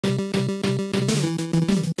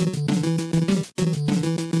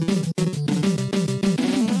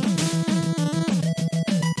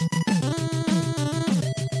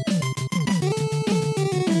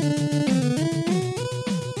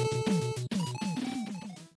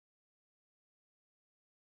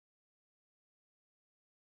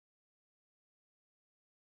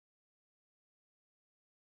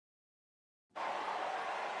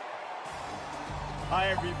Hi,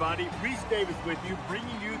 everybody. Reese Davis with you,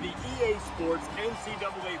 bringing you the EA Sports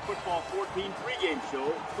NCAA Football 14 pregame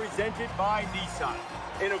show presented by Nissan.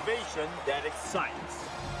 Innovation that excites.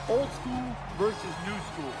 Old school versus new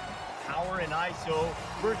school. Power and ISO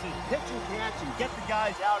versus pitch and catch and get the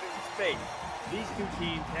guys out in space. These two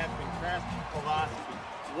teams have contrasting philosophies.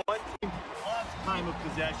 One team loves time of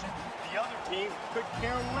possession. The other team could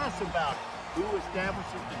care less about it. Who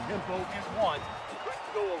establishes the tempo and wants could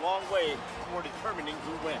go a long way toward determining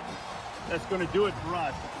who wins. That's going to do it for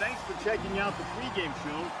us. Thanks for checking out the pregame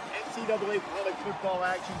show. NCAA college football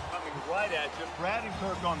action coming right at you. Brad and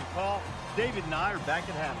Kirk on the call. David and I are back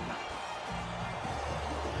at halftime.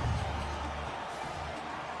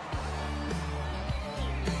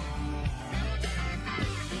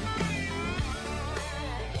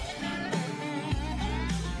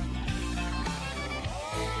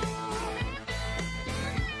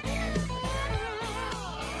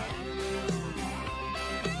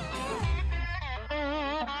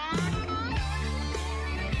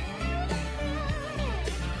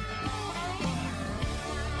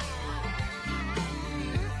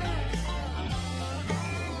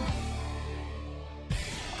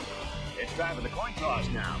 Time for the coin toss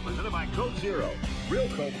now, presented by Coke Zero. Real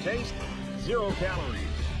Coke taste, 0 calories.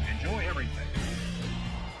 Enjoy everything.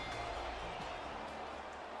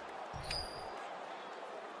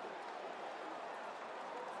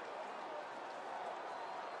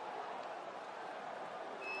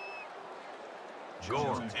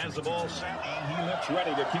 Gore has the ball set, and he looks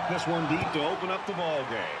ready to keep this one deep to open up the ball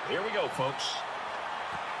game. Here we go, folks.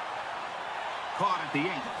 Caught at the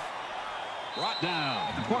 8. Brought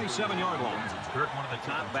down at the 27-yard line. Kirk, one of the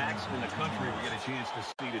top backs in the country we get a chance to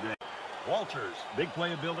see today. Walters, big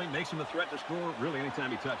playability, makes him a threat to score really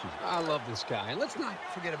anytime he touches it. I love this guy. And let's not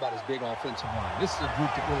forget about his big offensive line. This is a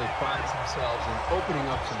group that really prides themselves in opening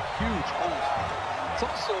up some huge holes. It's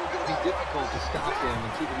also going to be difficult to stop him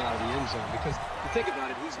and keep him out of the end zone because you think about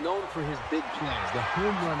it, he's known for his big plays, the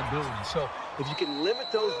home run ability. So if you can limit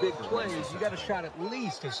those big plays, you got a shot at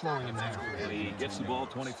least at slowing him down. And he gets the ball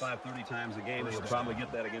 25, 30 times a game, and he'll probably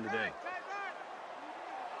get that again today.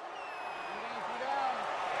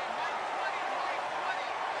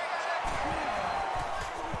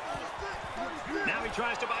 Now he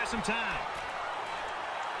tries to buy some time.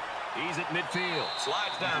 He's at midfield,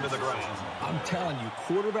 slides down to the ground. I'm telling you,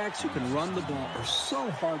 quarterbacks who can run the ball are so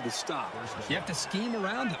hard to stop. You have to scheme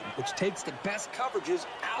around them, which takes the best coverages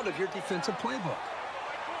out of your defensive playbook.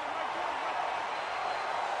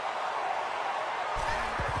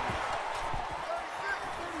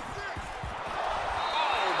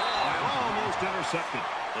 Almost intercepted.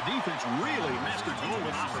 The defense really missed a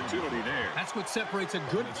golden opportunity there. That's what separates a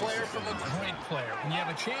good player from a great player. When you have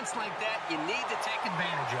a chance like that, you need to take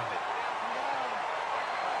advantage of it.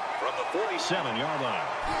 From the 47-yard line,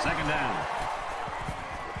 second down.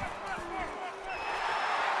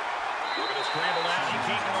 Looking to scramble out. He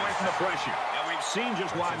can't get away from the pressure. And we've seen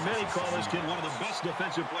just why many call this kid one of the best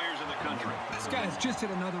defensive players in the country. This guy's just at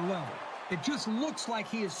another level. It just looks like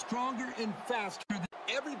he is stronger and faster than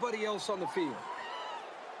everybody else on the field.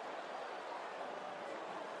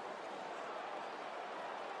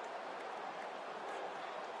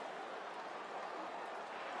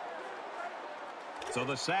 So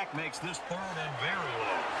the sack makes this third and very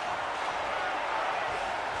low.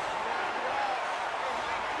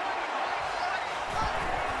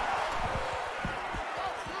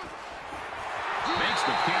 Makes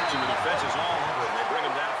the catch, and the defense is all over him. They bring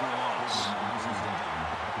him down for a loss.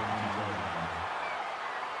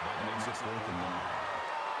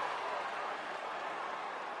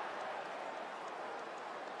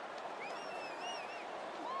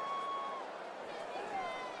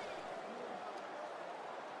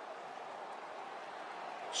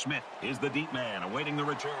 Smith is the deep man, awaiting the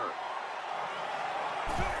return.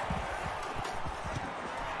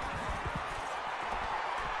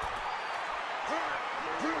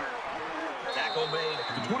 Tackle made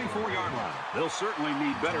at the 24-yard line. They'll certainly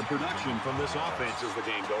need better production from this offense as the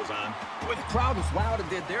game goes on. Well, the crowd was loud and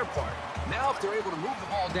did their part. Now if they're able to move the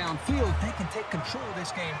ball downfield, they can take control of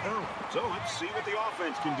this game early. So let's see what the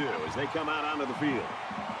offense can do as they come out onto the field.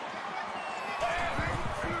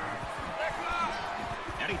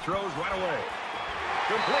 He throws right away.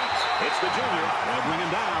 Complete. It's the junior. They'll bring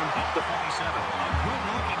him down at the 47. A good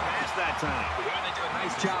looking pass that time. Yeah, they do a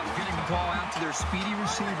nice job getting the ball out to their speedy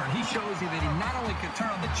receiver. He shows you that he not only can turn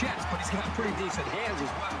on the chest, but he's got pretty decent hands as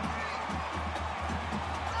well.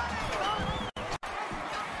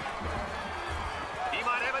 He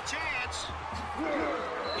might have a chance.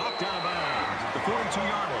 Knocked out of bounds at the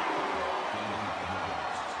 42-yard line.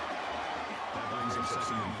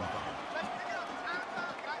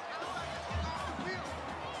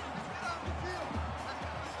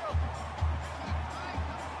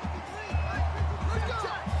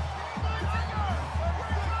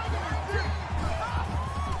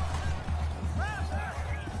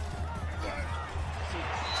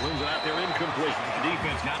 incomplete. The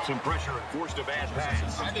defense got some pressure and forced a bad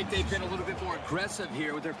pass. I think they've been a little bit more aggressive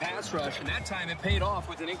here with their pass rush, and that time it paid off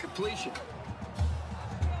with an incompletion.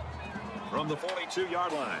 From the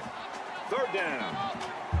 42-yard line. Third down.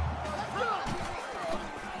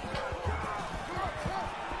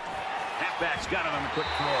 Halfback's got it on the quick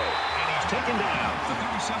throw. And he's taken down the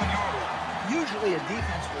 37-yard line. Usually a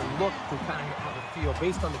defense will look to kind of how the field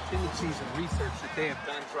based on the tendencies and research that they have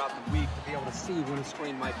done throughout the week to be able to see when a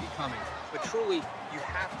screen might be coming. But truly, you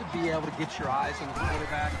have to be able to get your eyes on the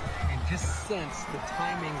quarterback and just sense the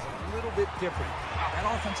timing's a little bit different. That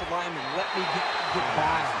offensive lineman let me get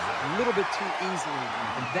by a little bit too easily,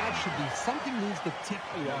 and that should be something needs to tip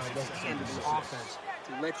the hand of the offense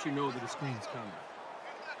to let you know that a screen's coming.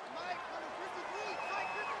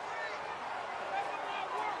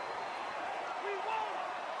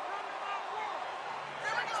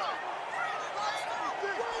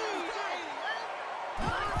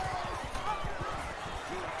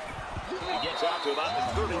 Out to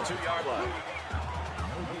about the 32-yard line.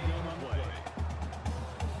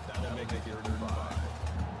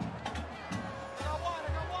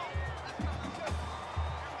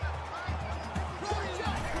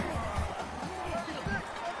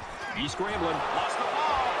 He's scrambling. Lost the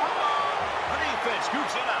ball. The defense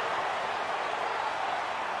scoops it up.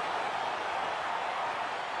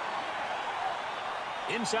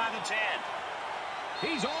 Inside the 10.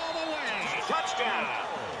 He's all the way. Touchdown.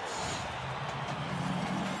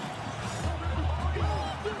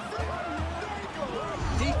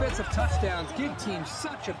 Defensive touchdowns give teams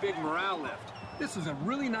such a big morale lift. This was a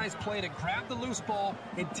really nice play to grab the loose ball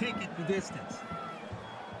and take it the distance.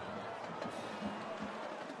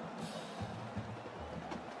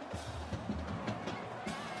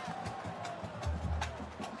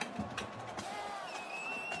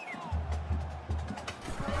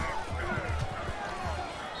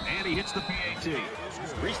 And he hits the PAT.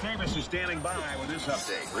 Reese Davis is standing by with this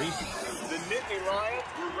update. Reese? The Nittany Lions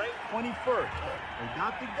were ranked 21st. They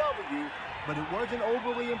got the W, but it wasn't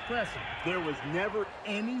overly impressive. There was never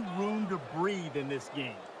any room to breathe in this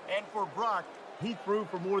game. And for Brock, he threw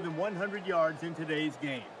for more than 100 yards in today's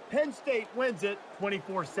game. Penn State wins it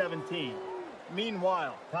 24-17.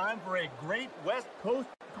 Meanwhile, time for a great West Coast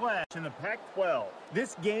clash in the Pac-12.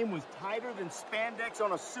 This game was tighter than spandex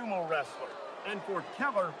on a sumo wrestler. And for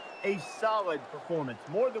Keller, a solid performance,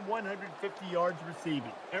 more than 150 yards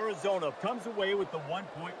receiving. Arizona comes away with the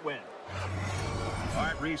 1-point win. All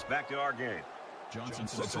right, Reese, back to our game. Johnson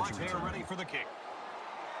looks like they're ready for the kick.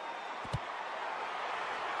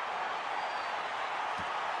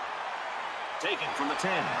 Taken from the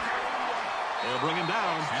 10. They'll bring him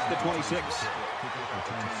down at the 26.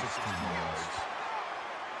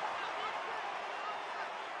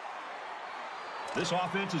 This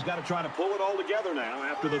offense has got to try to pull it all together now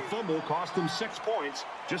after the fumble cost them 6 points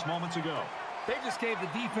just moments ago. They just gave the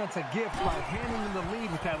defense a gift by handing them the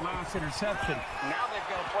lead with that last interception. Now they've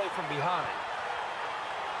got to play from behind.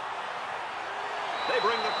 They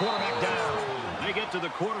bring the quarterback down. They get to the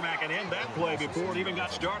quarterback and end that play before it even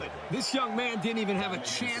got started. This young man didn't even have a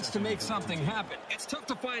chance to make something happen. It's tough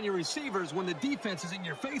to find your receivers when the defense is in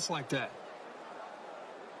your face like that.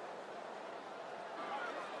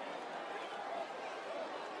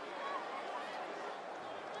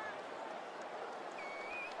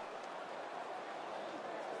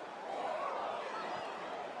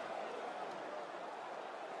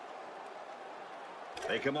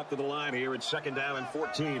 They come up to the line here. It's 2nd down and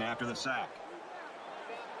 14 after the sack.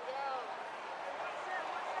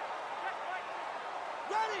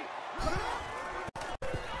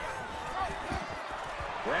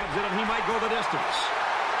 Grabs it, and he might go the distance.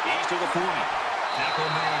 He's to the 40. Tackle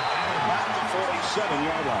made at about the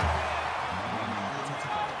 47-yard line.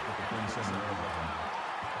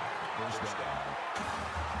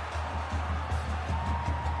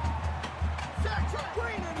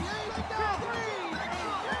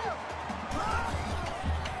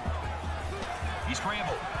 He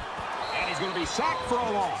scrambled, and he's going to be sacked for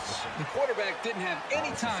a loss. The quarterback didn't have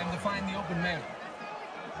any time to find the open man.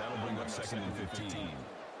 That'll bring up 2nd and 15.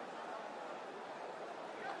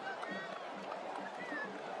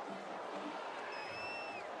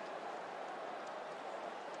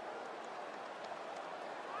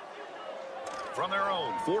 From their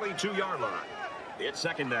own 42-yard line, it's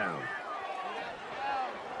 2nd down.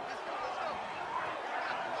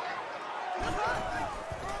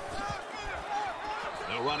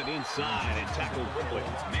 They'll run it inside and tackle quickly.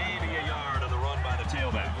 Maybe a yard on the run by the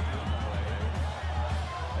tailback.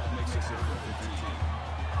 That makes it 2nd and 15.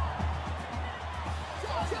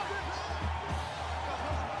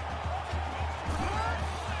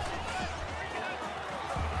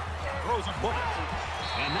 Throws a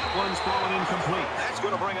And that one's fallen incomplete. That's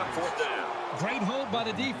going to bring up fourth down. Great hold by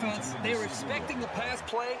the defense. They were expecting the pass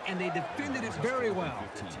play, and they defended it very well.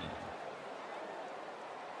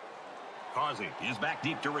 Causey is back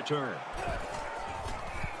deep to return.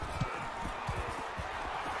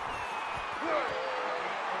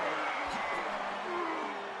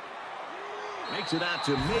 Makes it out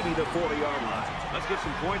to maybe the 40-yard line. Let's get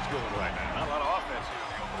some points going right now. Not a lot of offense here.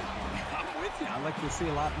 I'm with you. I'd like to see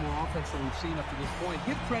a lot more offense than we've seen up to this point.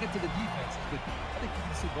 Give credit to the defense, but I think you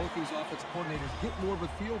can see both these offensive coordinators get more of a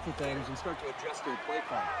feel for things and start to adjust their play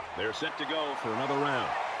call. They're set to go for another round.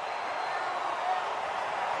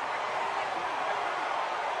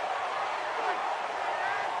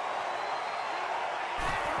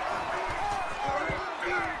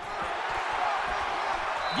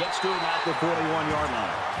 Gets to him at the 41-yard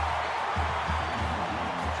line.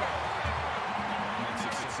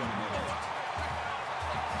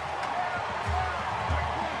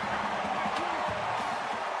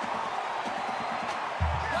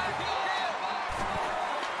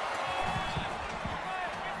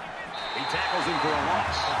 He tackles him for a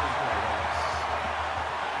loss.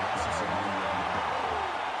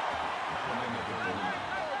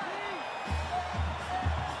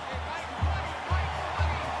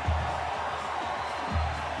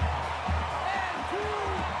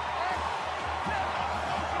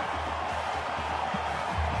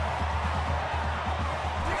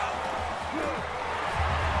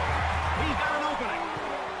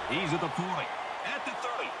 He's at the 40, at the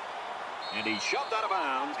 30, and he's shoved out of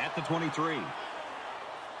bounds at the 23. And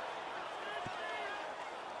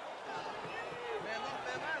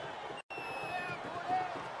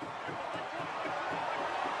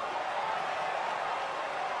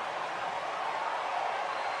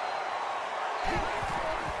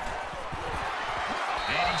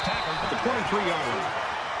he's tackled at the 23-yard line.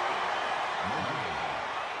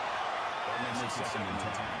 That makes it 2nd and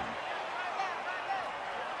 10.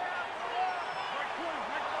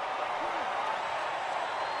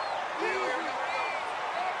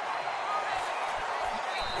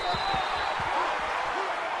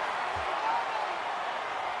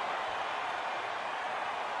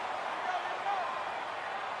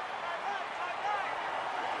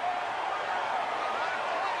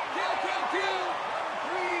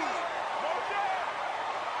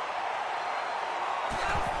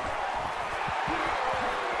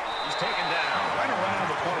 He's taken down right around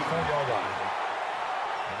the 44-yard line.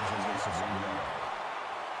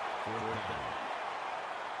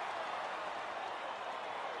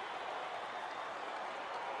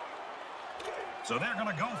 So they're going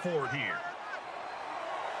to go for it here.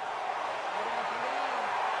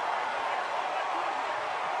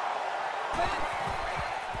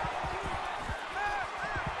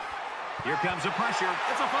 Here comes the pressure.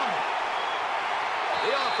 It's a fumble.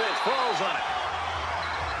 The offense falls on it.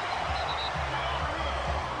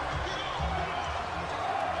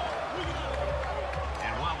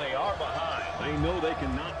 And while they are behind, they know they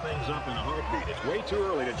can knock things up in a heartbeat. It's way too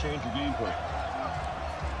early to change your game plan.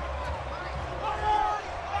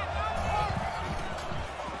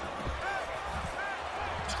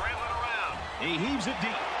 Scrambling around. He heaves it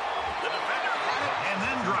deep. The defender had it and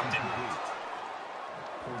then dropped it.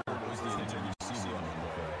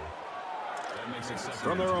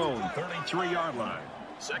 From their own 33-yard line.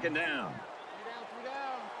 2nd down.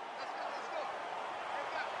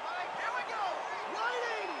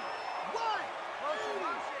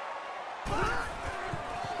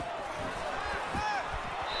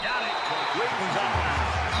 Got it. Cleveland's out of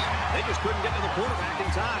bounds. They just couldn't get to the quarterback in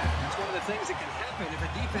time. That's one of the things that can happen if a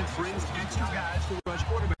defense brings extra guys to rush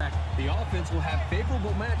quarterback. The offense will have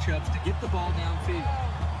favorable matchups to get the ball downfield.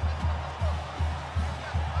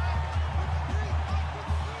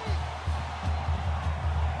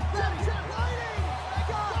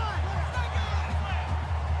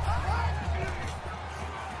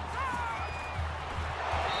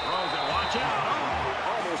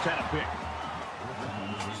 Almost had a pick.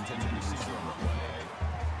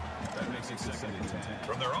 That makes it 2nd and 10.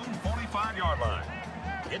 From their own 45-yard line.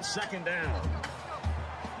 It's 2nd down. Out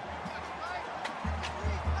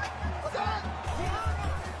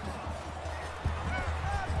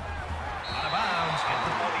of bounds at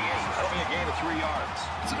the 48. That'll be a gain of 3 yards.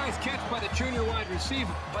 It's a nice catch by the junior wide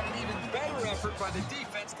receiver, but an even better effort by the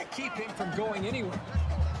defense to keep him from going anywhere.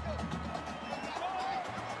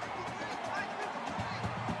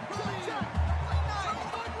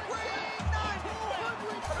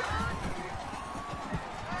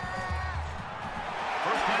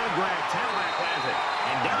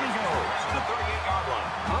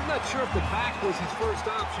 not sure if the back was his first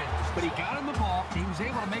option, but he got him the ball. He was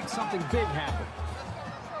able to make something big happen.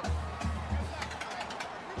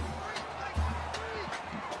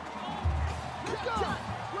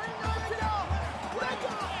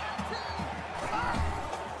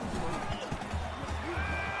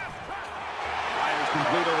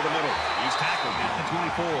 Complete over the middle. He's tackled at the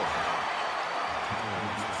 24.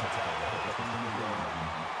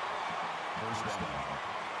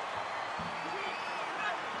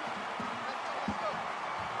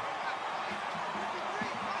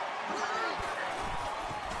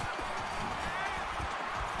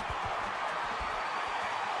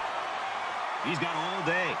 He's got all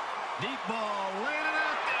day. Deep ball, laying it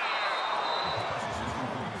out there.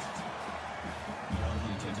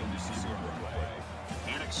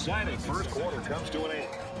 An exciting first quarter comes to an end.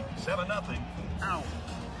 7-0. Out.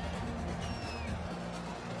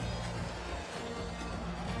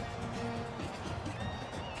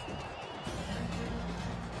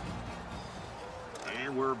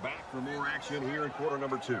 And we're back for more action here in quarter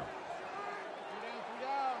number 2.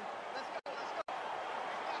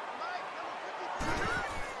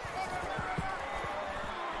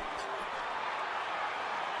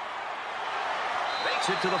 Makes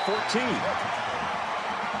it to the 14.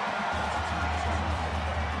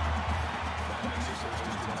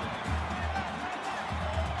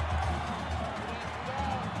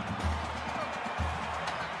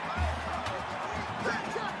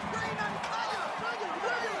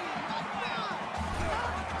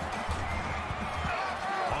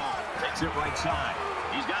 Takes it right side.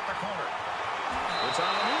 He's got the corner. It's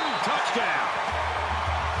on the move. Touchdown.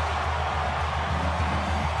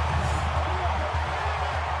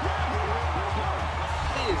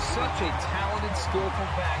 He is such a talented, skillful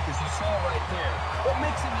back, as you saw right there. What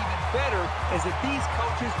makes him even better is that these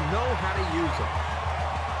coaches know how to use him.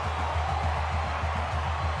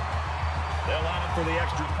 They'll line up for the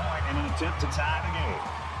extra point in an attempt to tie the game.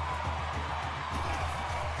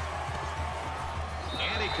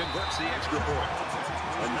 And he converts the extra point.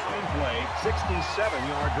 A 9-play,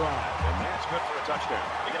 67-yard drive. And that's good for a touchdown.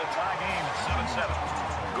 They get a tie game at 7-7.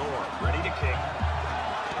 Gore ready to kick.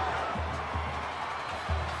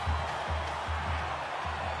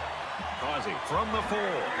 Causey from the 4.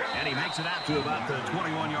 And he makes it out to about the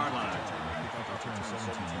 21-yard line.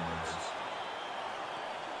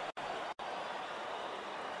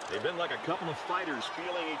 They've been like a couple of fighters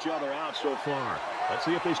feeling each other out so far. Let's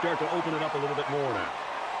see if they start to open it up a little bit more now.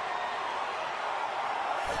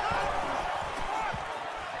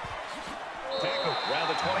 Tackle around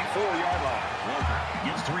the 24-yard line. Walker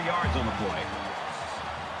gets 3 yards on the play.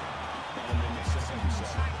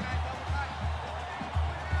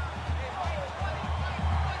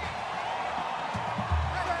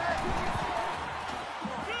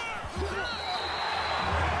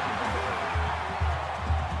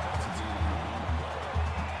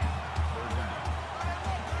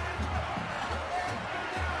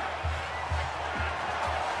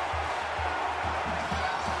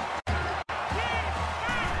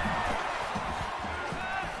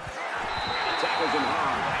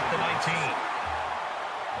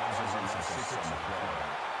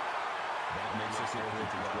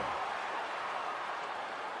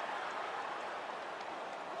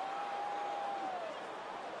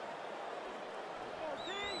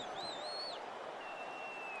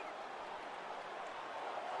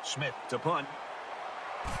 Smith to punt.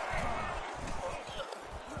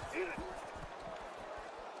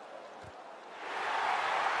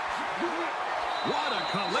 What a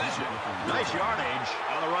collision. Nice yardage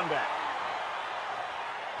on the run back.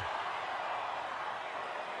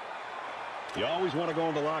 You always want to go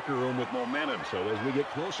in the locker room with momentum, so as we get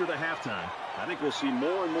closer to halftime, I think we'll see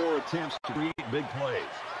more and more attempts to create big plays.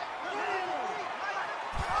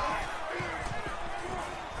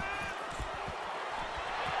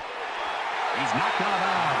 He's knocked out of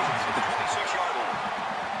bounds at the 26-yard line.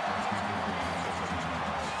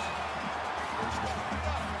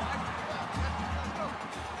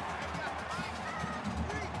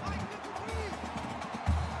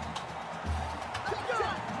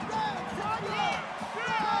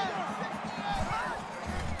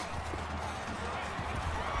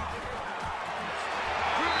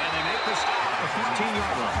 And they make the stop at the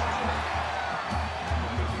 14-yard line.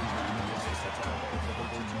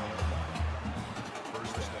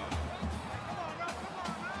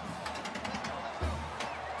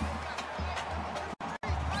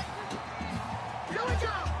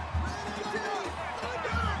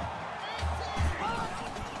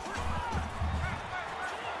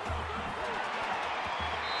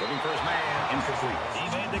 Looking for his man. Incomplete. He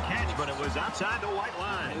made the catch, but it was outside the white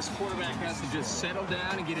line. This quarterback has to just settle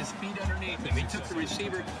down and get his feet underneath him. He took the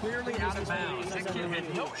receiver clearly out of bounds. That kid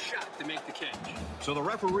had no shot to make the catch. So the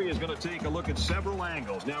referee is going to take a look at several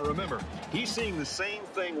angles. Now remember, he's seeing the same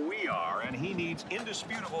thing we are, and he needs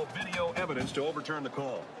indisputable video evidence to overturn the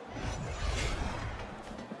call.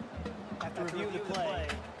 After review of the play,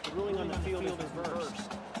 the ruling on the field is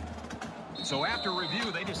reversed. So after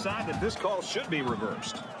review, they decide that this call should be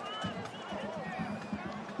reversed.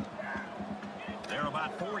 They're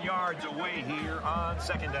about 4 yards away here on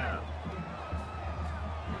second down.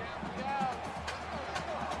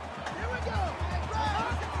 Here we go.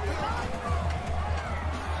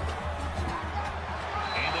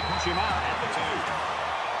 And they push him out at the 2.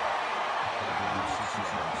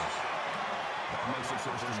 Makes it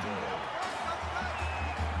first and goal.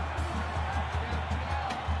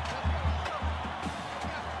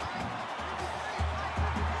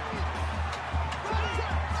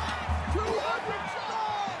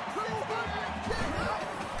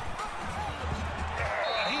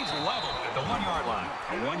 The 1 yard line.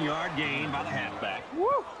 A 1 yard gain by the halfback.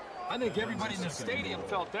 Woo! I think everybody in the stadium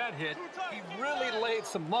felt that hit. He really laid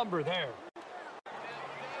some lumber there.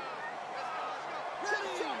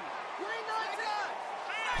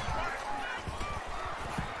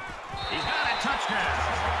 He's got a touchdown.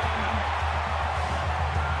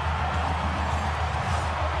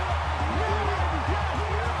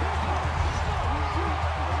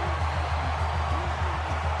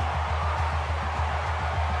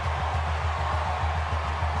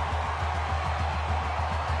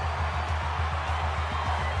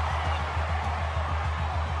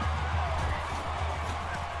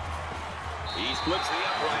 He splits the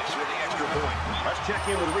uprights with the extra point. Let's check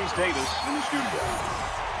in with Reese Davis in the studio.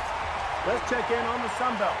 Let's check in on the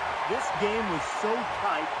Sun Belt. This game was so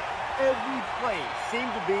tight, every play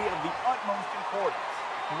seemed to be of the utmost importance.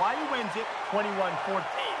 Hawaii wins it 21-14.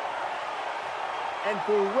 And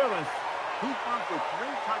for Willis, he threw for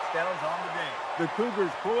 3 touchdowns on the day. The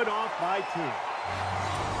Cougars pull it off by 2.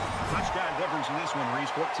 Touchdown difference in this one,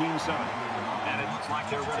 Reese, 14-7. And it looks like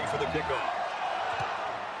they're ready for the kickoff.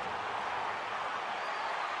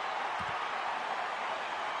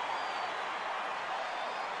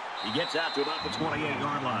 He gets out to about the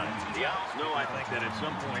 28-yard line. The Owls know, I think, that at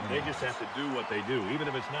some point they just have to do what they do, even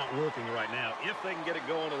if it's not working right now. If they can get it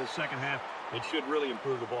going in the second half, it should really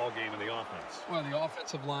improve the ball game and the offense. Well, the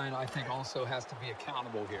offensive line, I think, also has to be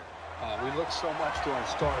accountable here. We look so much to our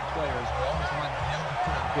star players. We always want them to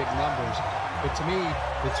put up big numbers. But to me,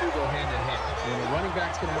 the two go hand in hand. When the running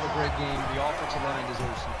back's going to have a great game, the offensive line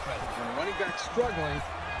deserves some credit. When the running back's struggling,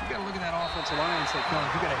 you got to look at that offensive line and say,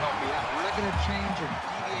 "Fellas, you got to help me out. We're not going to change or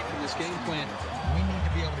deviate from this game plan. We need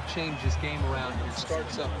to be able to change this game around." And it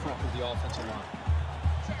starts up front with the offensive line.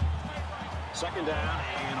 Second down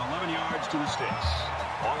and 11 yards to the sticks.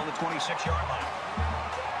 All on the 26-yard line.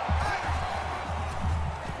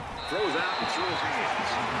 Throws out and through his hands.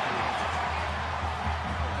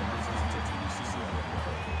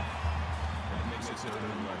 Makes it 7-11.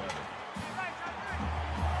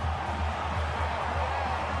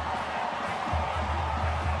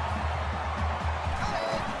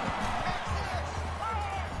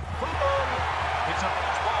 It's a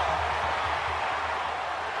pitch ball.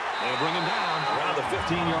 They'll bring him down around the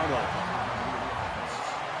 15-yard line.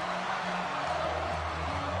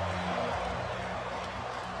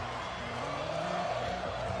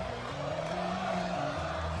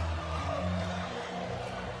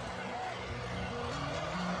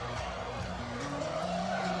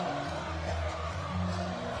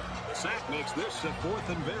 The sack makes this a 4th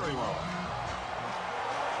and very long.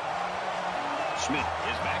 Smith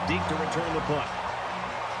is back deep to return the punt.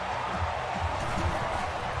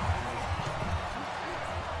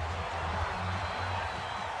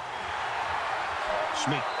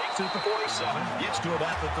 Smith takes it at the 47, gets to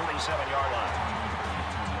about the 37-yard line.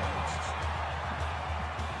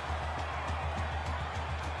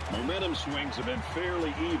 Momentum swings have been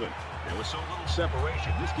fairly even. There was so little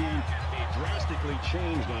separation. This game can be drastically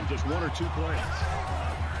changed on just 1 or 2 plays.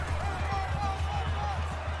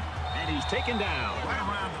 And he's taken down right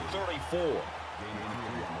around the 34.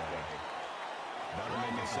 That'll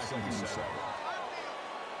make it 2nd and 7.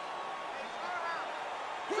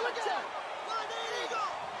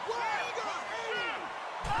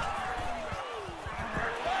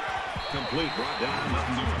 Complete, brought down,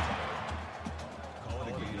 nothing doing. Call it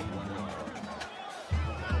a gain of 1 yard.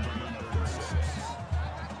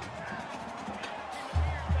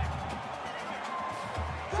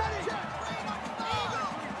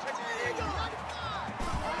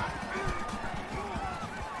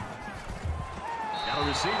 Got a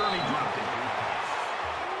receiver and he dropped it.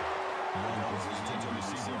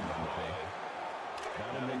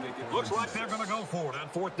 Looks like they're going to go for it on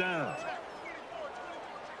 4th down.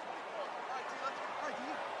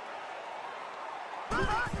 Down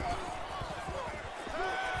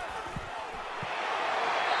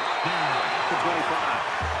at the 25.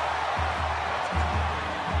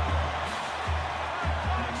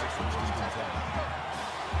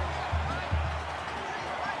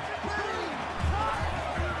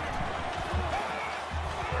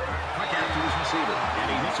 Quick out to his receiver, and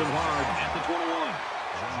he hits him hard at the 21.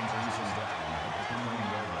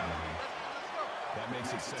 That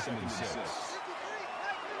makes it 2nd and 6.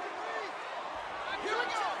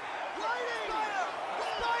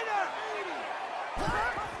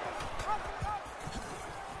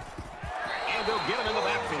 And they'll get him in the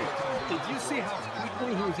backfield. Did you see how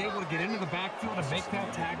quickly he was able to get into the backfield and make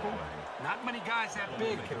that tackle? Not many guys that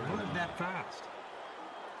big can move that fast.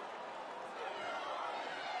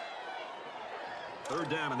 3rd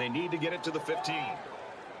down, and they need to get it to the 15.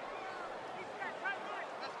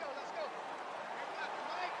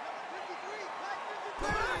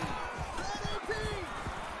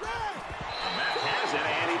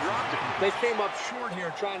 They came up short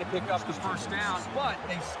here trying to pick up the 1st down, but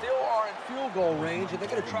they still are in field goal range, and they're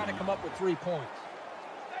going to try to come up with 3 points.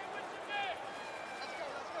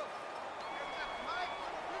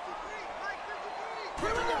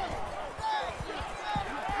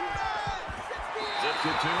 Zips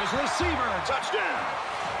it to his receiver. Touchdown.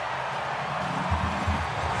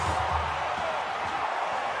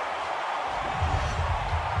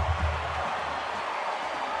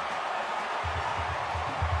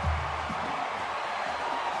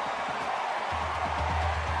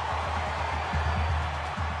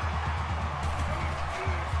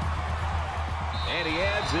 And he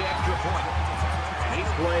adds the extra point. An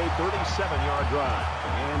 8-play, 37-yard drive.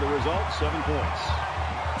 And the result, 7 points.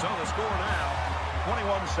 So the score now,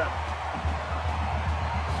 21-7.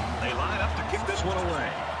 They line up to kick this one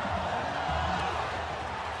away.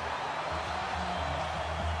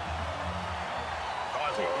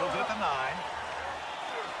 Causey fields it at the 9.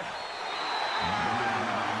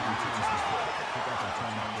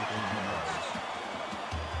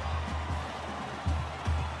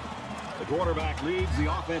 The quarterback leads the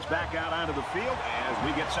offense back out onto the field as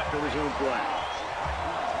we get set to resume play.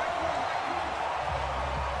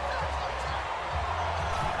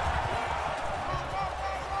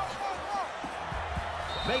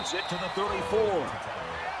 Makes it to the 34.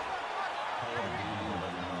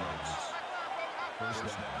 First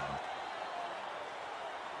down.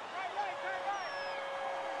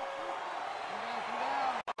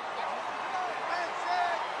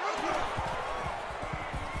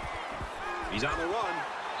 He's on the run.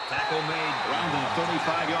 Tackle made around the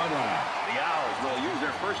 35-yard line. The Owls will use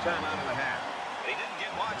their first time out of the half. They didn't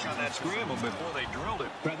get much on that scramble before they drilled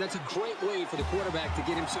it. Brad, that's a great way for the quarterback to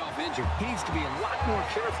get himself injured. He needs to be a lot more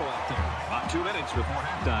careful out there. About 2 minutes before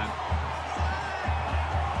halftime.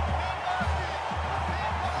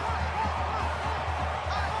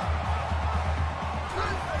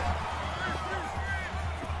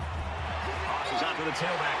 Tosses out to the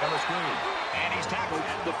tailback on the screen. And he's tackled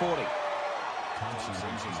at the 40. Thompson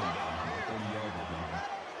races him down on the 30-yard line.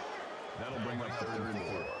 That'll bring up 3rd and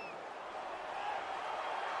 4.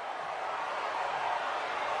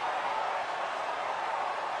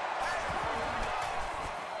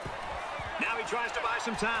 Now he tries to buy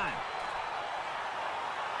some time.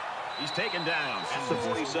 He's taken down at the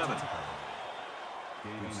 47.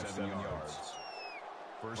 Gain 7 yards.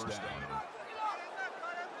 First down.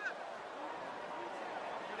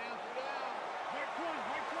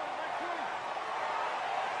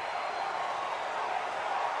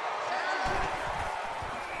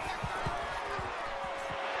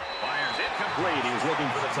 Fires incomplete. He was looking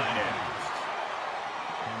for the tight end.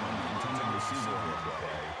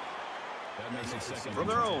 That makes it 2nd. From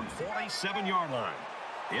their own 47-yard line.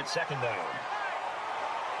 It's 2nd down.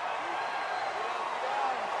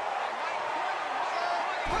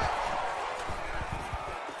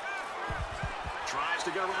 Tries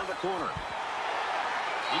to get around the corner.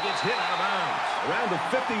 He gets hit out of bounds around the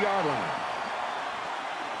 50-yard line.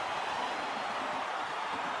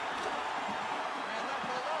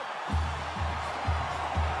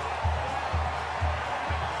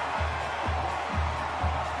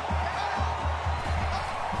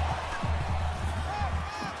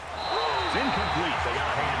 It's incomplete. They got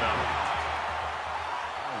a hand on it.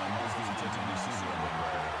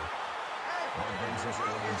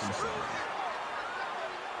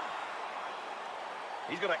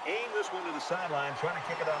 He's going to aim this one to the sideline, trying to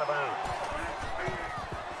kick it out of bounds.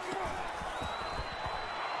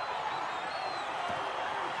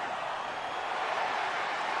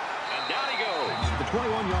 And down he goes. The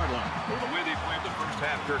 21-yard line. Well, the way they played the first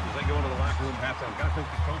half, Kirk, as they go into the locker room halftime, I think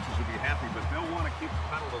the coaches will be happy, but they'll want to keep the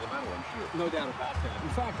pedal to the metal, I'm sure. No doubt about that. In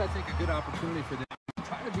fact, I think a good opportunity for them to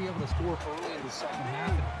try to be able to score early in the second half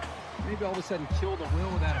and maybe all of a sudden kill the will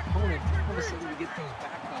of that opponent. All of a sudden you get those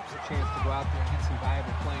backups a chance to go out there and get some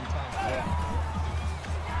valuable playing time. Yeah.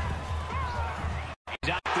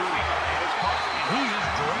 He's out 30, and it's caught, and he is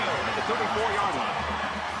drilled at the 34-yard line.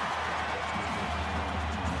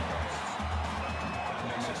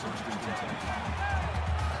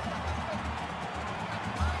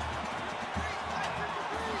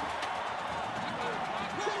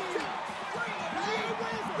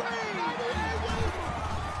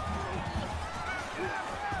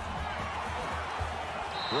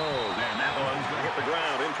 Throws, and that one's going to hit the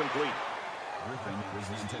ground, incomplete. Griffin was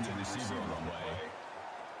the intended receiver on the way.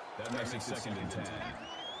 That makes it 2nd and 10.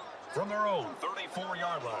 From their own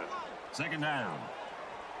 34-yard line. Second down.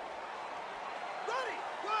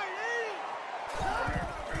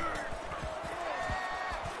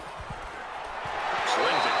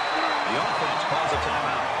 Slings it. The offense calls a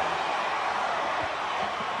timeout.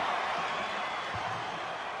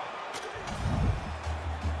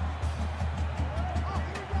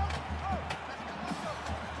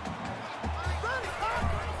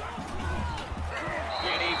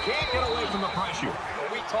 Can't get away from the pressure. Well,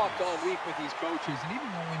 we talked all week with these coaches, and even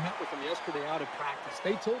when we met with them yesterday out of practice,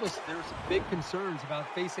 they told us there's big concerns about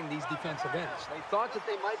facing these defensive ends. They thought that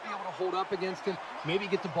they might be able to hold up against him, maybe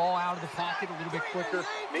get the ball out of the pocket a little bit quicker,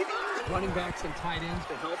 maybe use running backs and tight ends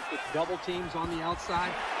to help with double teams on the outside.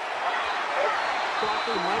 Thought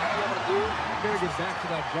they might be able to do. You better get back to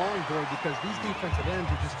that drawing board because these defensive ends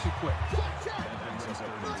are just too quick. That brings us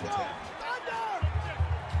 3rd and 10.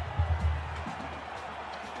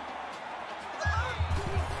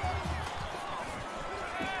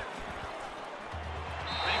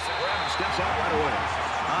 Steps out right away.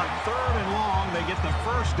 On 3rd and long, they get the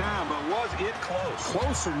first down, but was it close?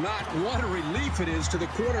 Close or not, what a relief it is to the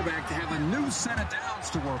quarterback to have a new set of downs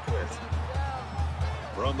to work with.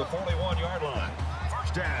 From the 41-yard line,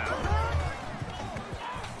 first down.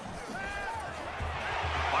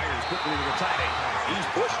 Fires quickly to the tight end. He's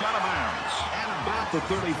pushed out of bounds. And about the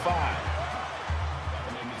 35.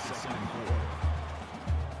 That makes it 2nd and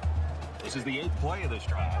 4. This is the 8th play of this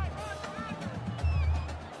drive.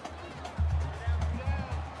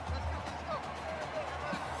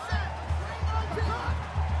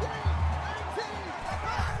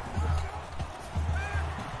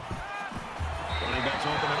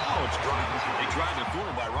 They tried to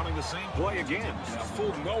fool by running the same play again.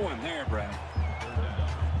 Fooled no one there, Brad.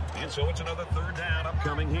 And so it's another 3rd down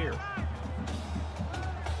upcoming here.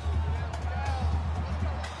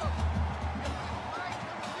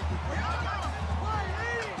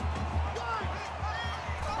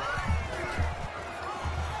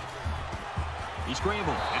 He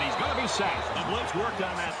scrambled, and he's going to be sacked. The blitz worked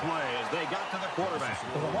on that play as they got to the quarterback.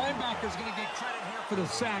 Well, the linebacker's going to get credit here for the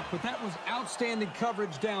sack, but that was outstanding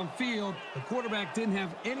coverage downfield. The quarterback didn't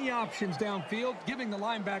have any options downfield, giving the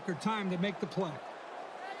linebacker time to make the play.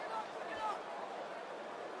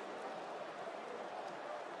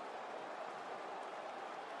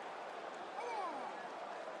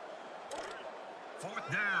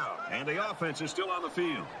 Fourth down, and the offense is still on the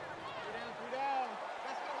field.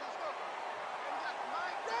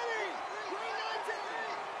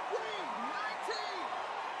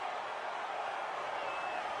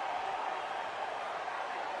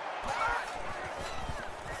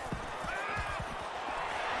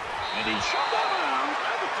 And he's shoved out of bounds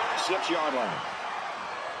at the 36-yard line.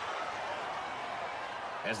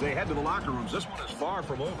 As they head to the locker rooms, this one is far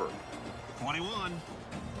from over.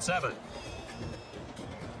 21-7.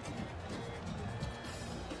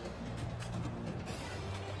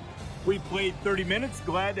 We've played 30 minutes.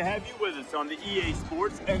 Glad to have you with us on the EA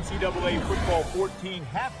Sports NCAA Football 14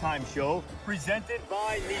 halftime show presented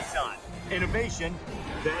by Nissan. Innovation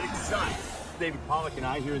that excites. David Pollack and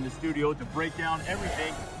I here in the studio to break down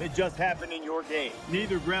everything that just happened in your game.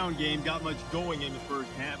 Neither ground game got much going in the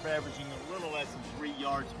first half, averaging a little less than 3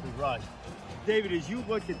 yards per rush. David, as you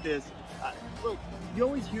look at this, look, you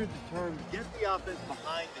always hear the term, get the offense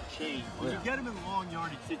behind the chains. When you get them in long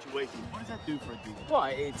yardage situations, what does that do for a defense?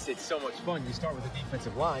 Well, it's so much fun. You start with the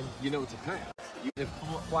defensive line, you know it's a pass. You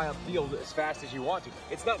fly upfield as fast as you want to.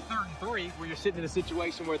 It's not 3rd and 3 where you're sitting in a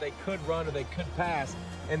situation where they could run or they could pass,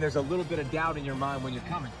 and there's a little bit of doubt in your mind when you're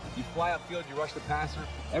coming. You fly upfield, you rush the passer.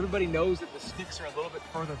 Everybody knows that the sticks are a little bit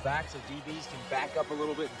further back, so DBs can back up a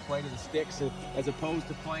little bit and play to the sticks as opposed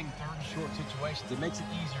to playing 3rd and short situations. It makes it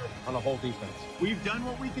easier on the whole defense. We've done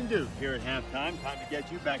what we can do here at halftime. Time to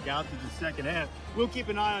get you back out to the second half. We'll keep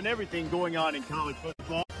an eye on everything going on in college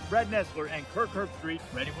football. Brad Nessler and Kirk Herbstreit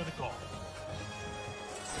ready with a call.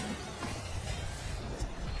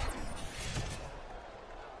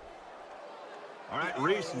 All right,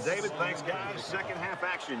 Reese and David, thanks, guys. Second half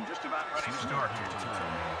action just about ready to start here.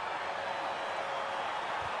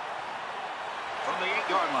 From the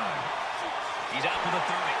 8-yard line. He's out to the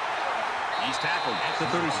 30. He's tackled at the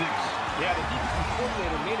 36. Yeah, the defensive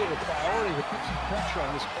coordinator made it a priority to put some pressure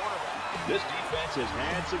on this quarterback. This defense has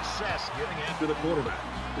had success getting after the quarterback.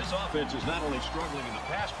 This offense is not only struggling in the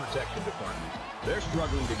pass protection department, they're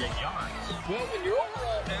struggling to get yards. Well, when your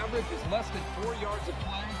overall average is less than 4 yards a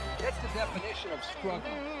play, that's the definition of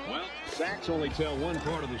struggling. Well, sacks only tell one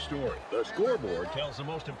part of the story. The scoreboard tells the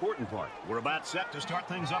most important part. We're about set to start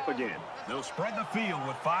things up again. They'll spread the field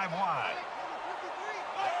with 5 wide.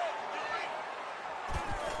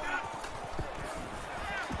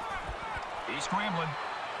 He's scrambling.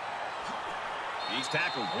 He's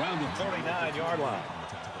tackled around the 39-yard line.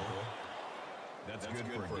 That's good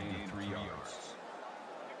for a gain of 3 yards.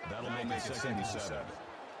 That'll make it 77.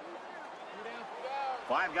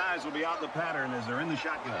 5 guys will be out in the pattern as they're in the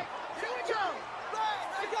shotgun.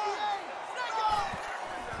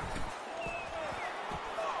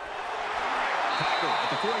 Tackle at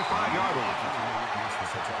the 45-yard line.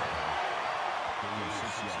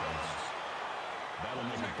 That'll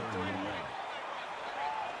make it 30 and 1.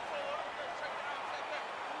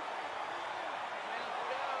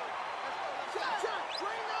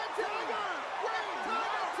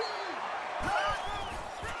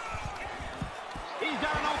 He's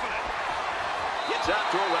got an opening. Gets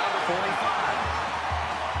out to around the 45.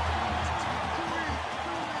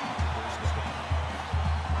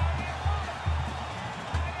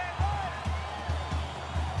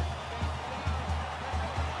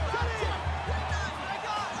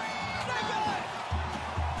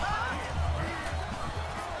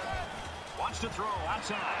 Wants to throw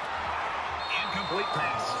outside. Incomplete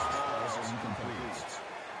pass.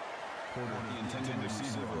 He intended to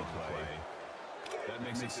receive the play. That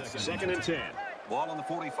makes it Second and 10. Ball on the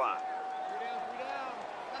 45.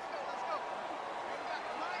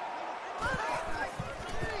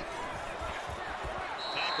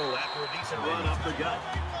 Tackle after a decent run up the gut.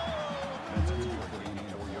 That's good for a gain of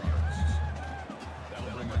 4 yards.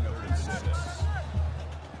 That'll bring up 3rd and 6.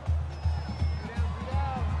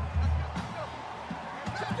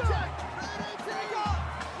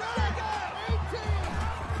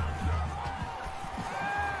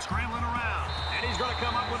 Scrambling around, and he's going to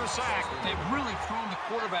come up with a sack. They've really thrown the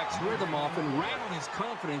quarterback's rhythm off and rattled his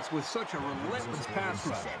confidence with such a relentless pass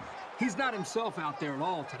rush. He's not himself out there at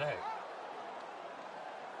all today.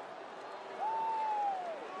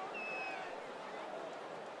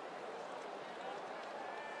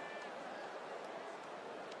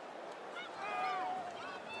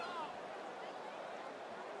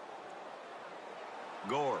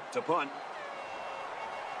 Gore to punt.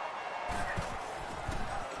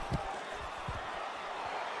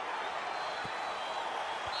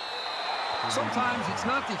 Sometimes it's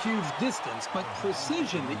not the huge distance, but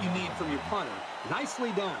precision that you need from your punter.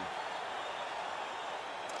 Nicely done.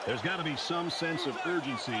 There's got to be some sense of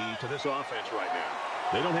urgency to this offense right now.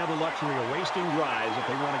 They don't have the luxury of wasting drives if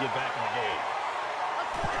they want to get back in the game.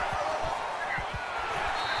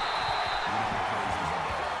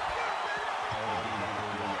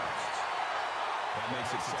 That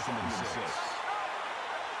makes it 2nd and 6.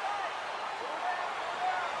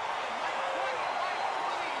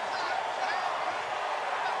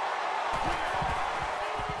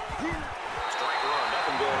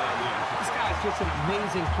 Just an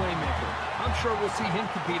amazing playmaker. I'm sure we'll see him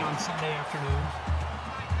compete on Sunday afternoons.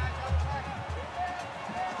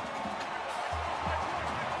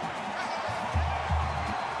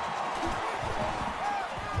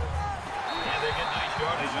 Yeah, they get nice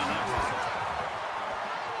yardage on that one.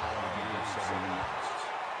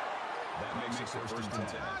 That makes it 1st and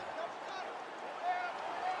 10.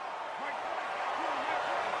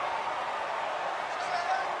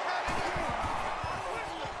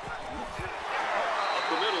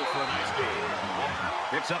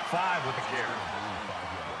 Picks up 5 with the carry.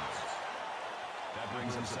 That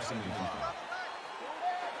brings him 2nd and 5.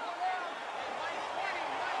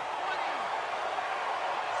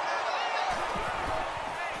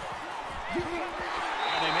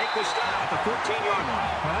 And they make the stop at the 14-yard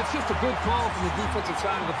line. Well, that's just a good call from the defensive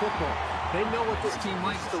side of the football. They know what this team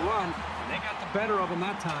likes to run. They got the better of them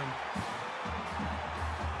that time.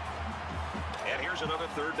 And here's another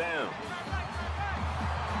third down.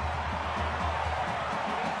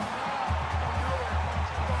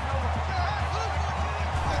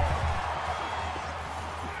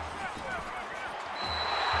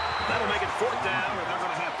 That'll make it fourth down, and they're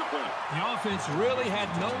going to have to punt. The offense really had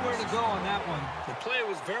nowhere to go on that one. The play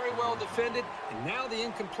was very well defended, and now the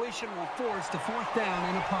incompletion will force the fourth down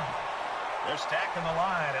and a punt. They're stacking the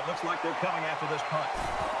line. It looks like they're coming after this punt.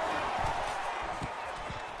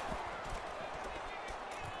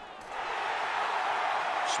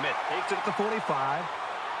 Smith takes it at the 45.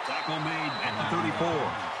 Tackle made at the 34.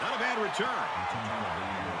 Not a bad return.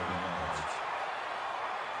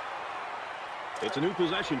 It's a new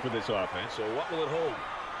possession for this offense, so what will it hold?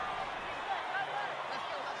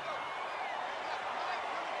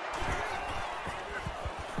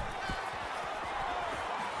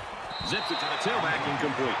 Zips it to the tailback,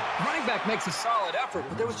 incomplete. Running back makes a solid effort,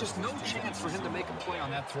 but there was just no chance for him to make a play on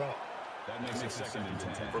that throw. That makes it second and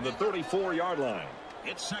 10. From the 34-yard line,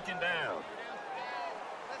 it's second down.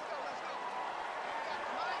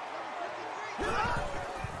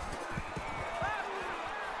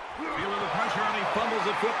 Feeling the pressure, and he fumbles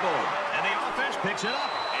the football. And the offense picks it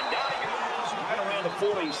up. And down he goes right around the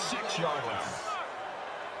 46-yard line.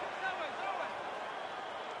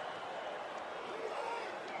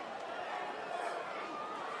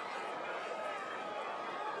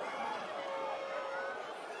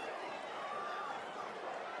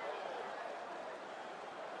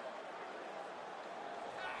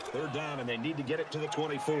 Third down, and they need to get it to the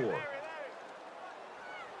 24.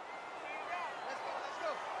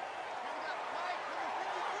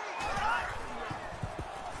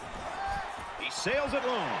 He sails it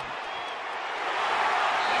long.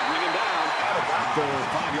 They bring him down at about the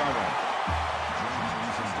 5-yard line.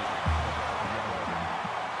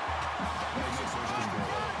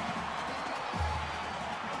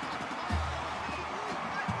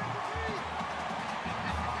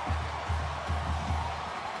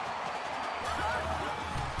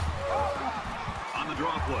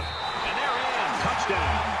 Draw play. And they're in.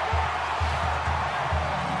 Touchdown.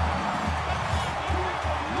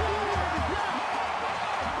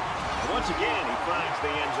 Once again, he finds the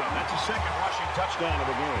end zone. That's a second rushing touchdown of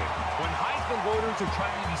the game. When Heisman voters are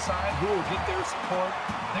trying to decide who will get their support,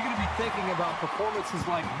 they're going to be thinking about performances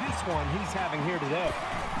like this one he's having here today.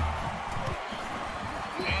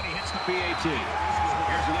 And he hits the PAT.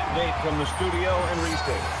 Here's an update from the studio and Reese.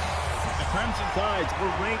 The Crimson Tides were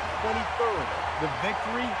ranked 23rd. The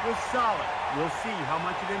victory was solid. We'll see how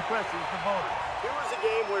much it impresses the voters. Here was a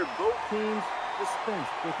game where both teams dispensed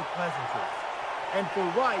with the pleasantries. And for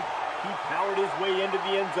Wright, he powered his way into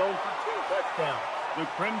the end zone for 2 touchdowns. The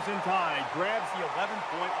Crimson Tide grabs the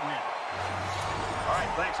 11-point win. All right,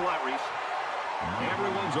 thanks a lot, Reese.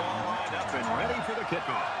 Everyone's all lined up and ready for the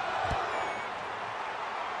kickoff.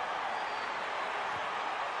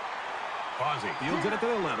 Fozzie fields it at the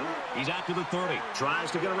 11. He's out to the 30. Tries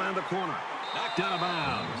to get around the corner. Knocked out of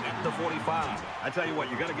bounds at the 45. I tell you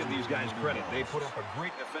what, you got to give these guys credit. They put up a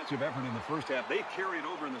great defensive effort in the first half. They carried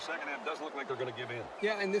over in the second half. Doesn't look like they're going to give in.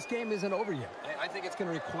 Yeah, and this game isn't over yet. I think it's going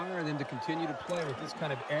to require them to continue to play with this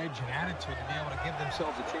kind of edge and attitude to be able to give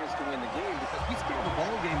themselves a chance to win the game, because we still have a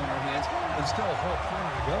ball game in our hands and still a whole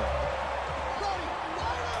quarter to go.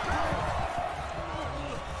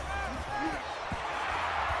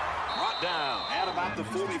 Brought down at about the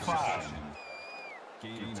 45.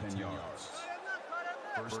 Gain 10 yards.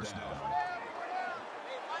 First down.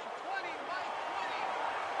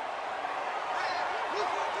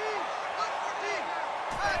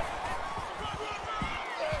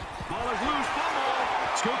 Ball is loose. Fumble.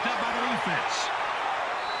 Scooped up by the defense.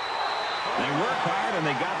 They worked hard and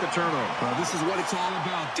they got the turnover. Well, this is what it's all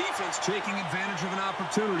about. Defense taking advantage of an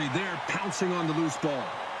opportunity. They're pouncing on the loose ball.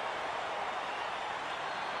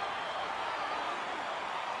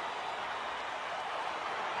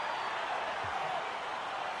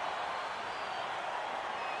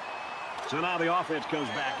 So now the offense comes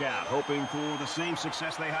back out, hoping for the same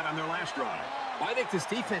success they had on their last drive. Well, I think this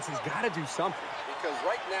defense has got to do something, because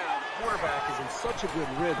right now the quarterback is in such a good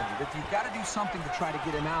rhythm that you've got to do something to try to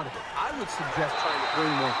get him out of it. I would suggest trying to bring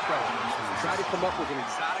more pressure. Try to come up with an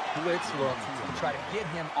exotic blitz look and try to get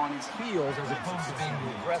him on his heels as opposed to being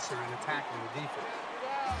the aggressor and attacking the defense.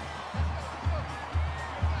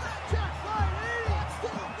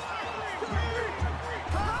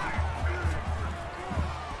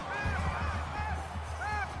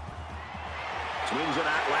 Swings it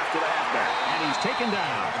out left to the halfback. And he's taken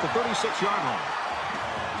down the 36-yard line.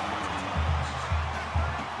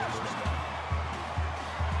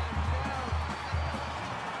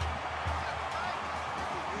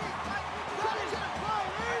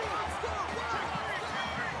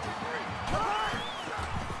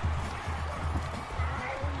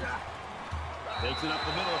 Takes it up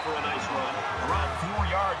the middle for a nice run. Around 4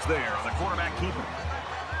 yards there on the quarterback keeper.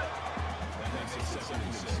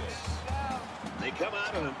 They come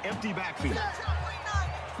out in an empty backfield.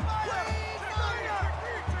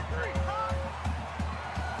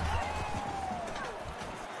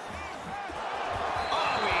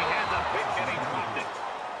 Oh, he had the pick and he dropped it.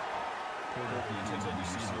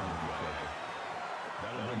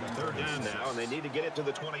 Third down now, and they need to get it to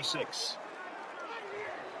the 26.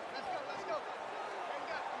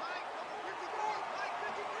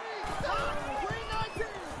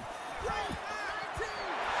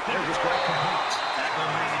 There's a strike complete. Tackle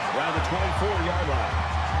made around the 24-yard line.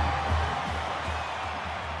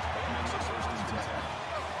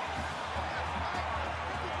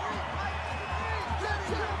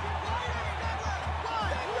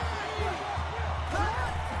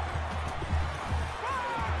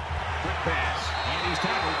 Quick pass, and he's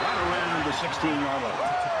tackled right around the 16-yard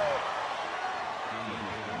line.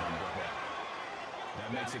 That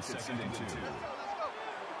makes it 2nd and 2.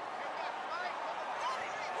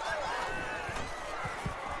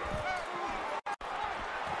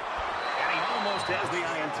 Has the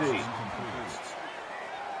INT.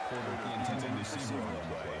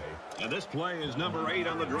 And this play is number 8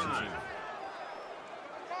 on the drive.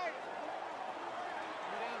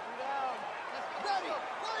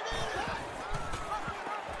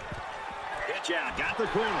 Pitch out, got the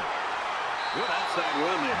corner. Good outside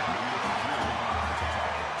run there.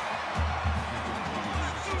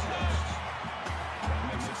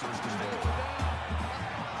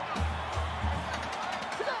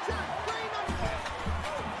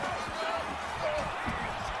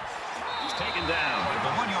 Down at the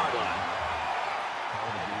 1-yard line.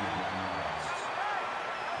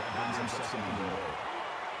 That brings him 2nd and goal.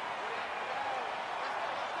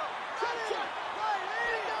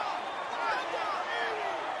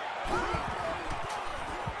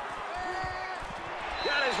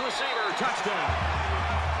 Got his receiver, touchdown.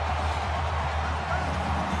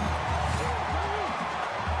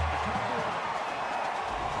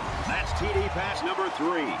 That's TD pass number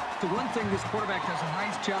 3. The one thing this quarterback does a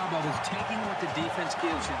nice job of is taking what the defense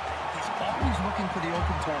gives him. He's always looking for the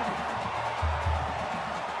open target.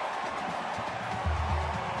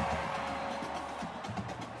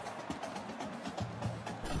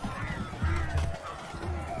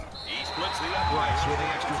 He splits the uprights with the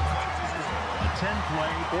extra point. A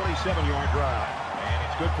 10-play, 47-yard drive. And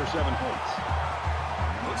it's good for 7 points.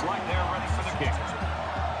 Looks like they're ready for the kick.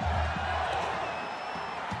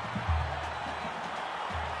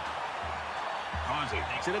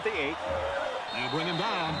 Takes it at the 8. They'll bring him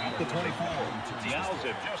down at the 24. The Owls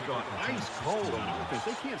have just gone ice cold on offense.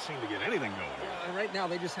 They can't seem to get anything going. Right now,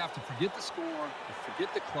 they just have to forget the score,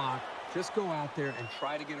 forget the clock, just go out there and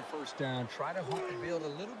try to get a first down, try to build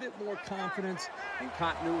a little bit more confidence and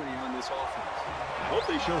continuity on this offense. I hope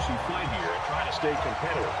they show some fight here and try to stay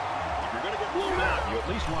competitive. If you're going to get blown out, you at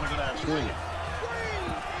least want to go down swinging.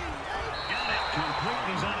 Got it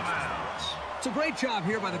complete. He's out of bounds. It's a great job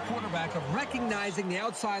here by the quarterback of recognizing the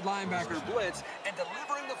outside linebacker blitz and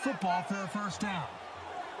delivering the football for a first down.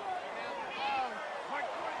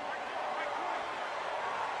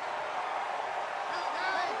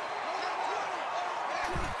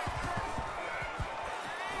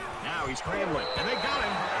 Now he's scrambling, and they got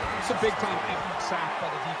him. It's a big-time effort sack by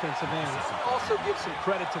the defensive end. Also gives some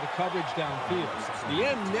credit to the coverage downfield. The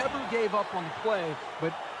end never gave up on the play,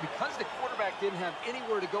 but because the quarterback didn't have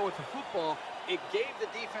anywhere to go with the football, it gave the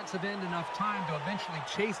defensive end enough time to eventually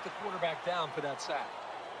chase the quarterback down for that sack.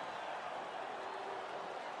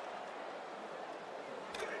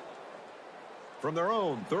 From their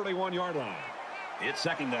own 31-yard line, it's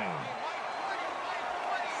 2nd down.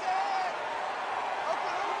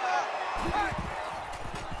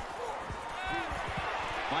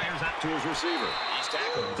 Fires out to his receiver. He's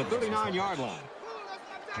tackled at the 39-yard line.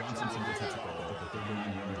 Johnson's in the tackle at the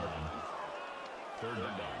 39-yard line.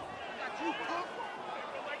 3rd down.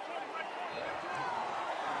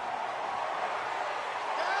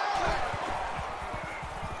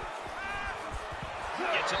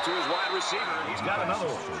 Gets it to his wide receiver. He's got another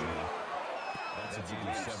one. That's a gain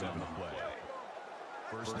of 7 on the play.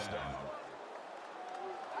 First down.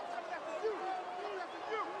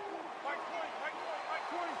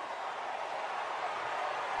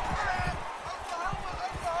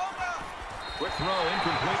 Quick throw,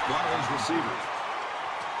 incomplete, one of his receivers.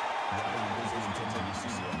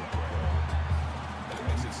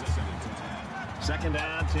 Second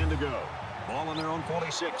down, 10 to go. Ball on their own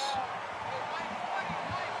 46.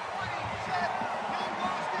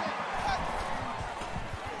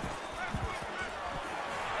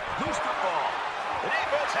 Loose football. The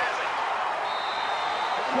defense has it.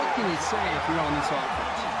 What can you say if you're on this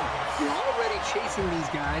offense? You're already chasing these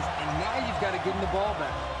guys, and now you've got to give them the ball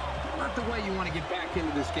back. Not the way you want to get back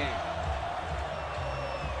into this game.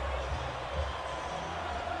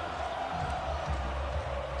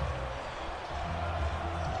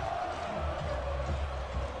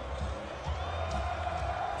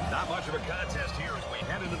 Not much of a contest here as we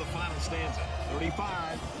head into the final stanza.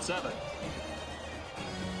 35-7.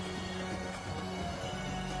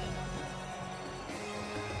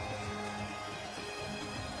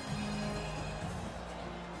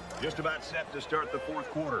 Just about set to start the fourth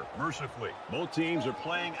quarter, mercifully. Both teams are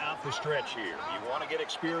playing out the stretch here. You want to get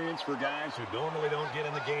experience for guys who normally don't get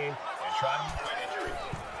in the game and try to avoid injury.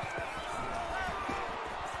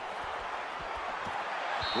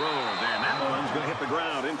 Throws, and that one's going to hit the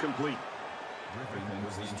ground, incomplete. Griffin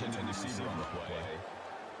was the intended receiver on the play.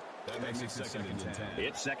 That makes it second and 10.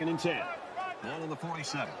 It's second and 10. Ball on the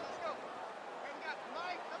 47.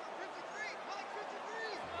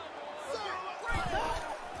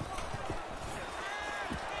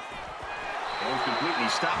 Throws completely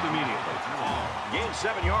stopped immediately. Gained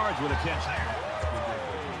 7 yards with a catch there.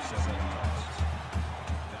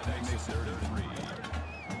 That makes it third and 3.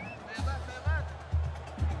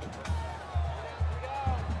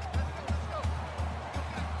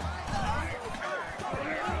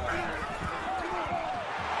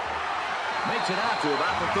 Makes it out to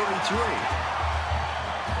about the 33.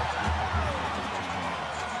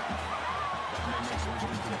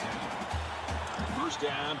 First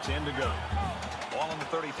down, 10 to go. Ball on the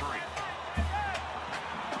 33.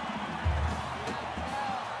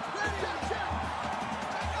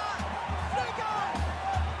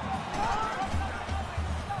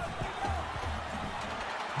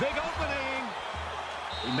 Big opening.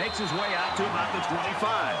 He makes his way out to about the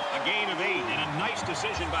 25. A gain of 8 and a nice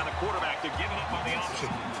decision by the quarterback to give it up on the option.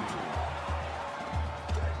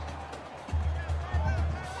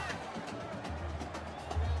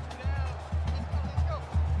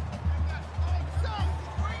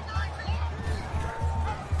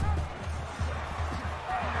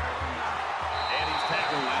 And he's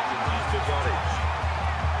tackled after positive yardage.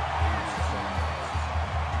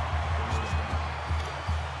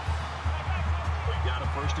 We've got a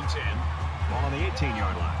first and 10. Ball on the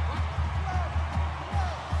 18-yard line.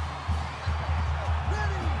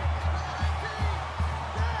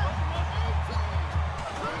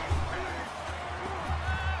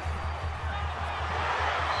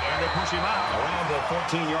 And they push him out around the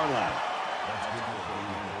 14-yard line. That's good for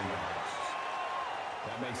 41 yards.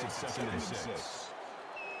 That makes it second and 6.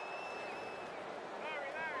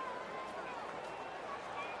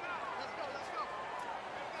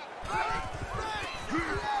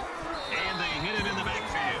 And they hit him in the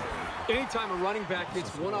backfield. Anytime a running back gets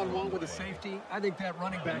one-on-one with a safety, I think that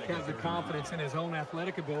running back has the confidence in his own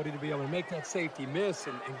athletic ability to be able to make that safety miss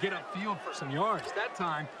and get upfield for some yards. That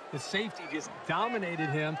time, the safety just dominated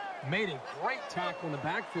him, made a great tackle in the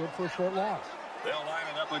backfield for a short loss. They'll line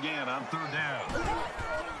it up again on third down.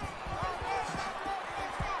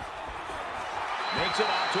 Makes it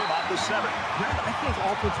out to about the 7. I think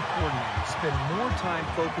offensive coordinators spend more time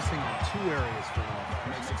focusing on 2 areas for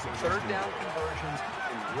offense: third down conversions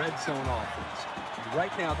and red zone offense.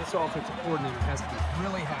 Right now, this offensive coordinator has to be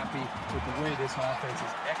really happy with the way this offense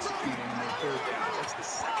is executing in their third down. That's the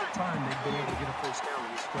second time they've been able to get a first down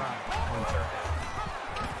in this drive on third down.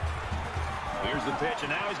 Here's the pitch,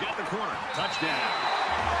 and now he's got the corner. Touchdown.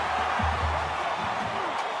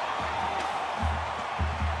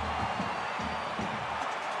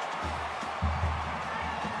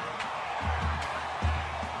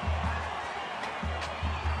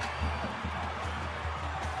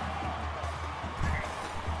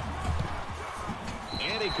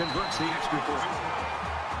 And he converts the extra point.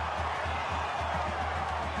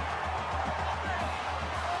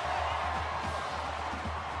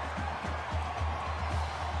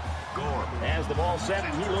 Gore has the ball set,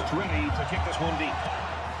 and he looks ready to kick this one deep.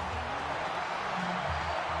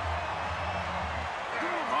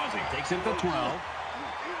 Ozzie takes it to 12.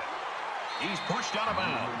 He's pushed out of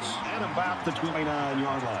bounds at about the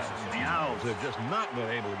 29-yard line. The Owls have just not been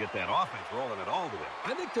able to get that offense rolling at all today.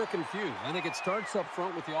 I think they're confused. I think it starts up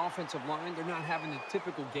front with the offensive line. They're not having the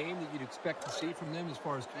typical game that you'd expect to see from them as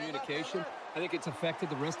far as communication. I think it's affected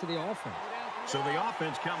the rest of the offense. So the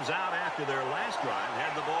offense comes out after their last drive,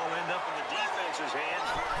 had the ball end up in the defense's hands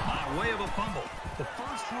by way of a fumble. The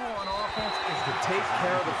first rule on offense is to take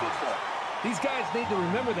care of the football. These guys need to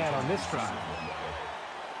remember that on this drive.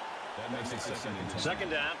 That makes it second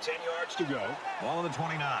down, 10 yards to go. Ball on the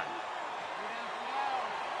 29.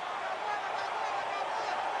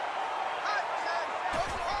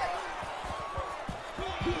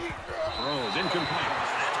 Throws incomplete.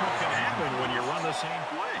 That's what can happen when you run the same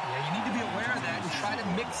play. Yeah, you need to be aware of that and try to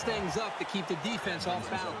mix things up to keep the defense off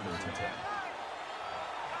balance.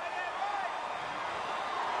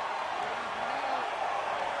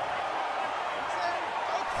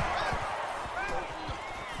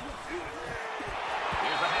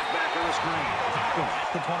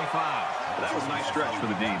 At the 25. That was a nice stretch for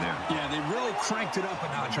the D there. Yeah, they really cranked it up a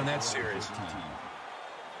notch on that series.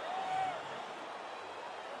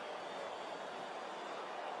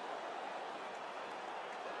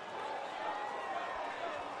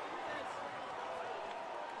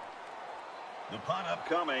 The punt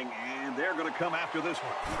upcoming, and they're going to come after this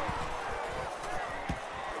one.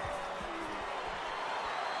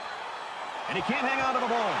 And he can't hang on to the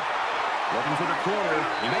ball. Looking for the corner.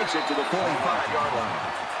 He makes it to the 45-yard line.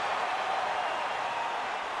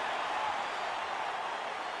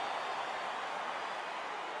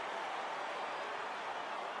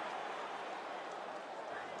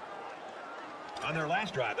 On their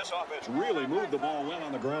last drive, this offense really moved the ball well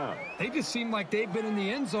on the ground. They just seem like they've been in the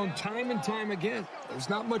end zone time and time again. There's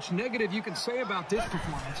not much negative you can say about this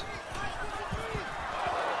performance.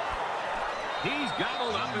 He's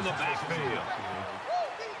gobbled up in the backfield.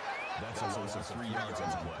 That's a loss of 3 yards on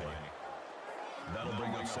the play. That'll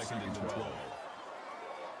bring up second and 12.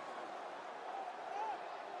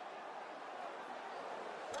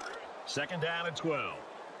 Second down and 12.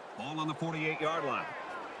 Ball on the 48-yard line.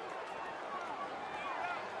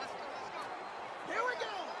 Here we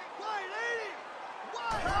go. Wide 80.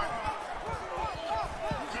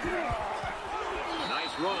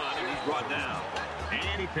 Nice run, and he's brought down.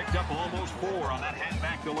 And he picked up almost 4 on that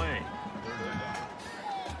halfback delay.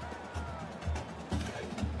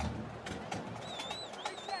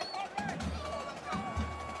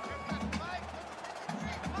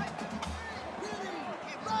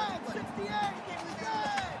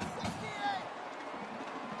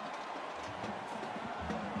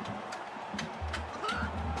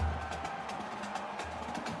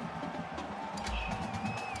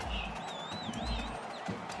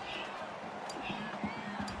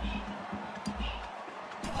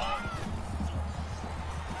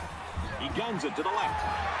 Guns it to the left.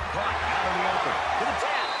 Clock out of the open. To the 10.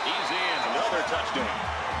 He's in. Another touchdown.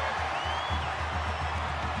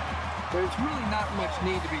 There's really not much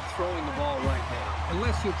need to be throwing the ball right now,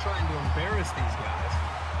 unless you're trying to embarrass these guys.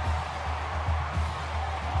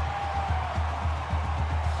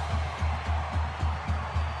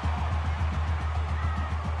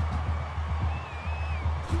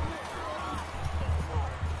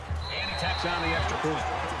 And he tacks on the extra point.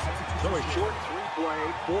 So a short three-play,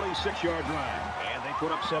 46-yard drive. And they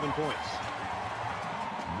put up 7 points.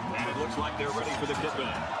 And it looks like they're ready for the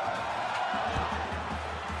kickback.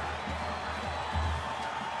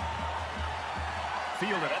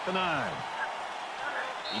 Fielded at the 9.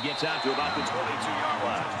 He gets out to about the 22-yard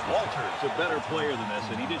line. Walter's a better player than this,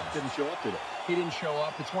 and he just didn't show up today. He didn't show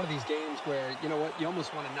up. It's one of these games where, you know what, you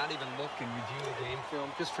almost want to not even look and review the game film.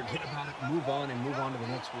 Just forget about it, move on, and move on to the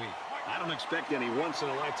next week. I don't expect any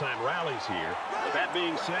once-in-a-lifetime rallies here. But that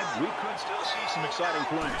being said, we could still see some exciting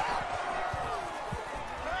play.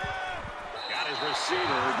 Got his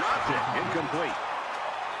receiver, dropped it, incomplete.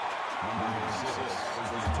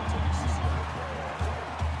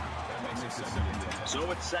 So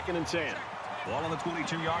it's second and 10. Ball on the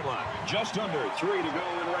 22-yard line. Just under 3 to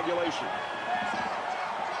go in regulation.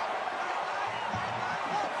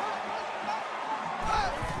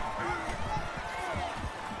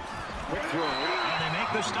 Quick throw, and they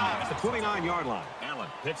make the stop at the 29-yard line. Allen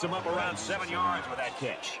picks him up around 7 yards with that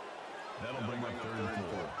catch. That'll bring up third and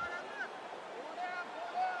 4.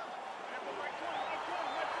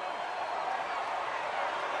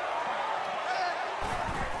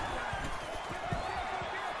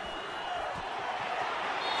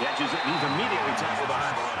 Catches it, and he's immediately tackled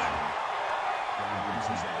behind the line.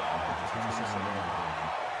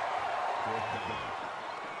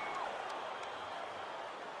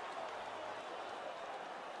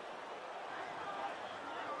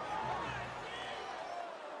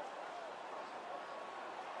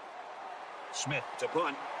 Smith to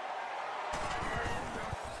punt.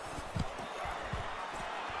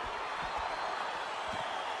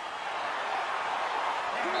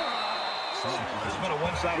 It's been a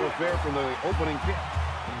one-sided affair from the opening kick.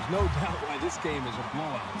 There's no doubt why this game is a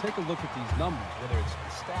blowout. Take a look at these numbers, whether it's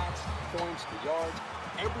the stats, the points, the yards.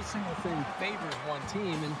 Every single thing favors one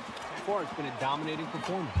team, and so far it's been a dominating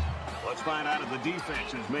performance. Let's find out if the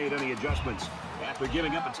defense has made any adjustments after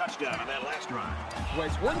giving up a touchdown on that last drive. Well,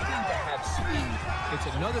 it's one thing to have speed. It's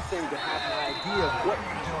another thing to have an idea of what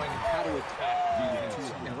you're doing and how to attack.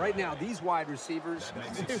 And right now, these wide receivers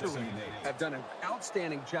literally have done an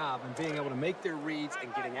outstanding job in being able to make their reads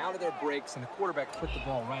and getting out of their breaks, and the quarterback put the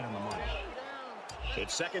ball right on the money.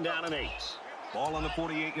 It's 2nd down and 8. Ball on the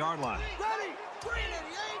 48-yard line. Ready. Bring it,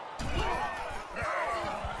 88.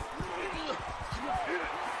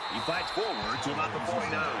 He fights forward to about the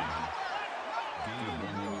 49. Gain of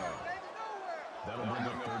 1 yard. That'll bring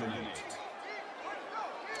up 3rd and 8.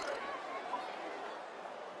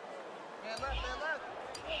 Man left.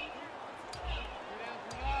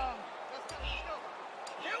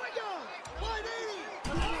 Here we go. Wide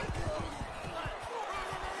 80.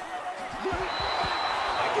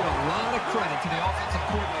 I give a lot of credit to the offensive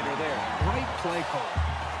coordinator there. Great play call.